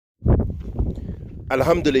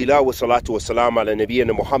Alhamdulillah wa salatu wa salam ala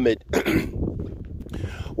nabiyyina Muhammad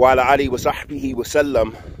wa ala alihi wa sahbihi wa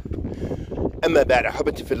sallam. Amma ba'd,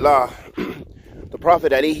 ahabati fillah. The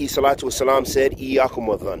Prophet alayhi salatu wa salam said, Iyakum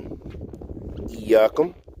wa dhan.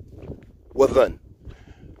 Iyakum wa dhan.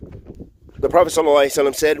 The Prophet sallallahu alayhi wa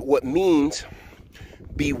sallam said, what means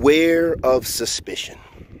beware of suspicion.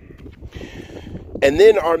 And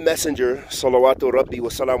then our messenger, salawatu rabbi wa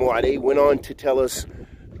salamu alayhi, went on to tell us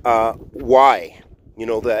why. You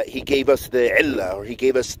know, that he gave us the illah, or he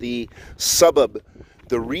gave us the sabab,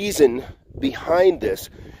 the reason behind this,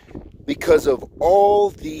 because of all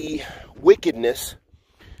the wickedness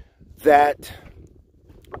that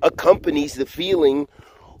accompanies the feeling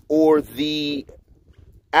or the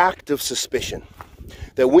act of suspicion.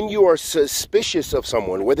 That when you are suspicious of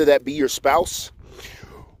someone, whether that be your spouse,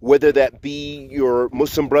 whether that be your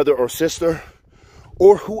Muslim brother or sister,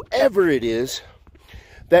 or whoever it is,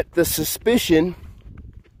 that the suspicion,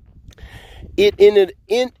 it in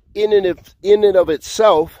and of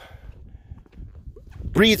itself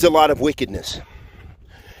breeds a lot of wickedness.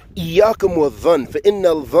 Iyakum wa dhan, fa inna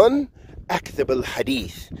al-dhan akthab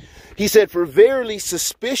al-hadith. He said, for verily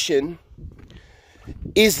suspicion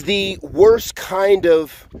is the worst kind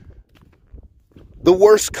of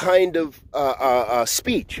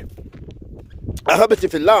speech. Ahabati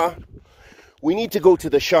fillah, we need to go to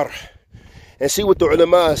the sharh and see what the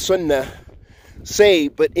ulama sunnah say.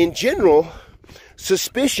 But in general,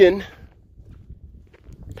 suspicion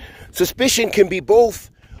can be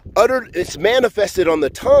both uttered, it's manifested on the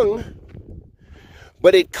tongue,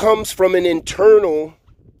 but it comes from an internal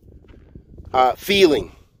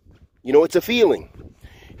feeling. You know, it's a feeling.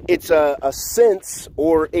 It's a sense,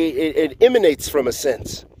 or it emanates from a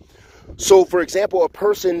sense. So, for example, a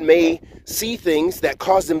person may see things that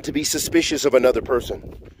cause them to be suspicious of another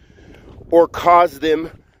person, or cause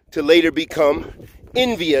them to later become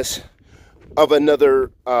envious of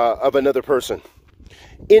another person.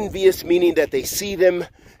 Envious meaning that they see them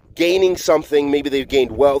gaining something. Maybe they've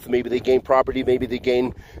gained wealth, maybe they gained property, maybe they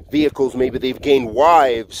gained vehicles, maybe they've gained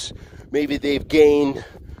wives, maybe they've gained,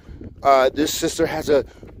 this sister has a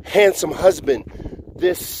handsome husband,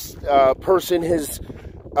 this person has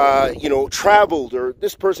traveled, or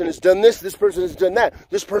this person has done this person has done that,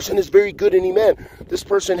 this person is very good in Iman, this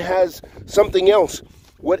person has something else.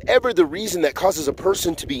 Whatever the reason that causes a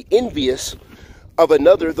person to be envious of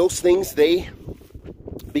another, those things, they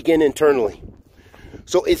begin internally.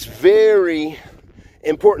 So it's very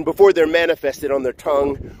important before they're manifested on their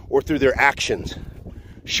tongue or through their actions,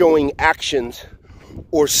 showing actions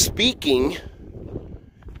or speaking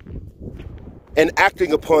and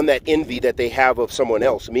acting upon that envy that they have of someone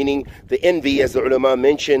else. Meaning the envy, as the ulama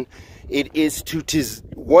mentioned, it is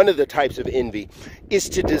one of the types of envy is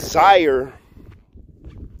to desire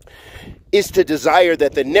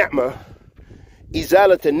that the ni'mah,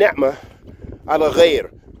 izalat al-ni'mah ala ghayr,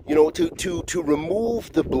 to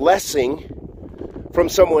remove the blessing from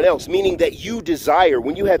someone else. Meaning that you desire,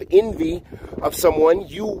 when you have envy of someone,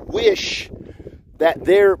 you wish that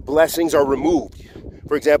their blessings are removed.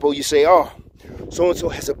 For example, you say, oh, so-and-so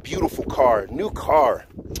has a beautiful car, new car.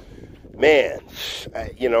 Man,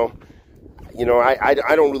 I don't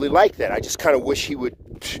really like that. I just kind of wish he would,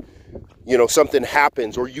 something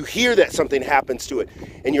happens, or you hear that something happens to it,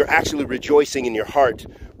 and you're actually rejoicing in your heart.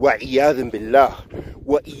 وَإِيَّاذٍ بِاللَّهِ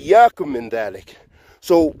وَإِيَّاكُمْ مِنْ ذَلِكَ.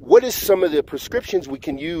 So what is some of the prescriptions we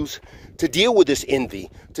can use to deal with this envy,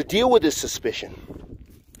 to deal with this suspicion?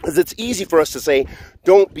 Because it's easy for us to say,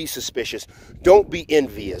 don't be suspicious, don't be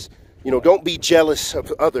envious, don't be jealous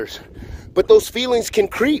of others. But those feelings can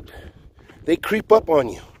creep. They creep up on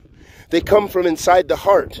you. They come from inside the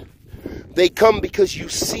heart. They come because you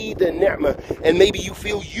see the ni'mah, and maybe you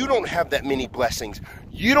feel you don't have that many blessings.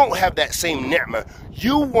 You don't have that same ni'mah.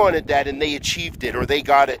 You wanted that and they achieved it, or they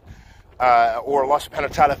got it, or Allah subhanahu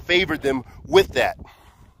wa ta'ala favored them with that.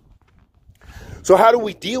 So how do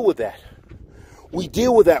we deal with that? We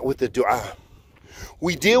deal with that with the dua.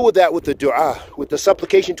 We deal with that with the dua, with the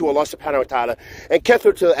supplication to Allah subhanahu wa ta'ala, and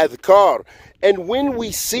kathrat al-adhkar. And when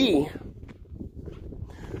we see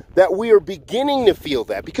that we are beginning to feel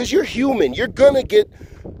that, because you're human, you're going to get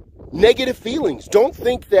negative feelings. Don't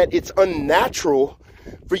think that it's unnatural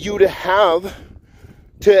for you to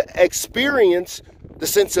experience the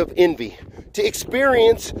sense of envy, to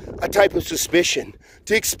experience a type of suspicion,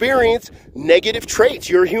 to experience negative traits.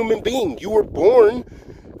 You're a human being. You were born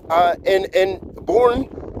and born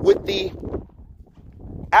with the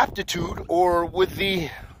aptitude, or with the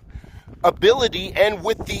ability, and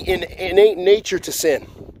with the innate nature to sin.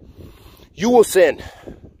 You will sin.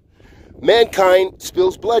 Mankind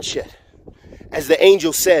spills bloodshed. As the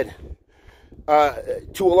angel said,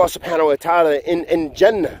 to Allah subhanahu wa ta'ala in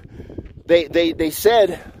Jannah. They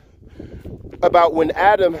said about when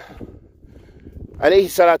Adam alayhi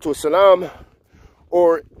salatu wasalam,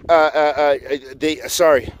 or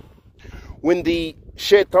when the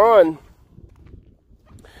shaitan,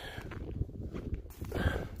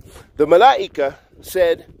 the malaika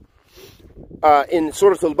said in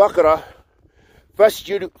Surah Al-Baqarah,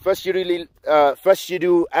 Fasjudu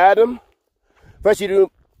Adam, Fasjudu,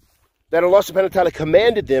 that Allah subhanahu wa ta'ala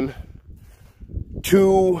commanded them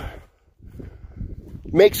to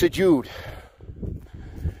make sujood.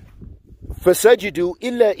 Fasajudu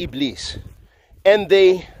illa Iblis. And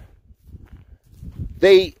they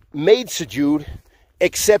made sujood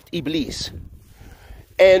except Iblis.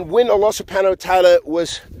 And when Allah subhanahu wa ta'ala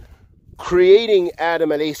was creating Adam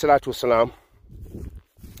alayhi salatu wasalam,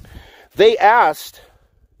 they asked,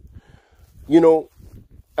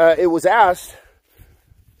 it was asked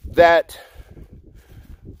that,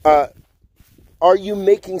 are you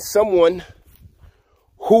making someone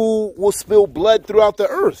who will spill blood throughout the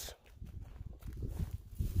earth?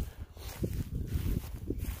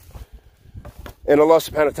 And Allah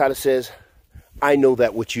subhanahu wa ta'ala says, I know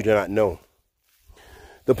that which you do not know.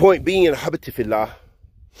 The point being, in Habati Fillah,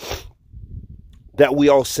 that we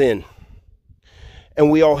all sin.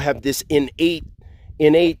 And we all have this innate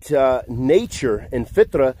nature and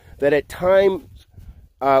fitra that at times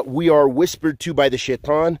we are whispered to by the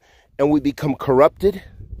shaitan and we become corrupted,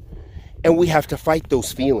 and we have to fight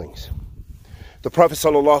those feelings. The Prophet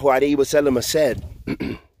sallallahu alaihi wasallam said,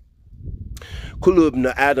 Kullu ibn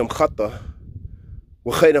Adam khata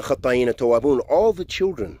wa khayran khata'ina tawabun. All the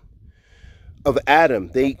children of Adam,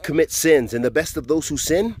 they commit sins, and the best of those who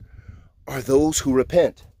sin are those who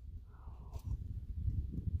repent.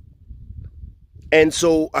 And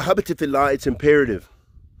so, ahabati fillah, it's imperative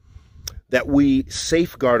that we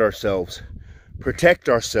safeguard ourselves, protect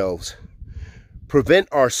ourselves,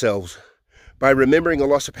 prevent ourselves by remembering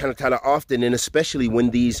Allah subhanahu wa ta'ala often, and especially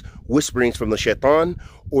when these whisperings from the shaitan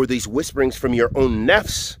or these whisperings from your own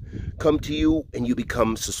nafs come to you and you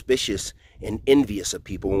become suspicious and envious of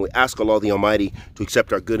people. When we ask Allah the Almighty to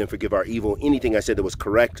accept our good and forgive our evil, anything I said that was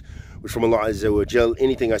correct was from Allah Azza wa Jal,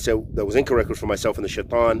 anything I said that was incorrect was from myself and the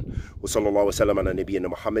shaitan. Wa sallallahu wa sallam ala nabiyyina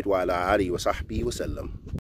Muhammad wa ala alihi wa sahbihi wa sallam.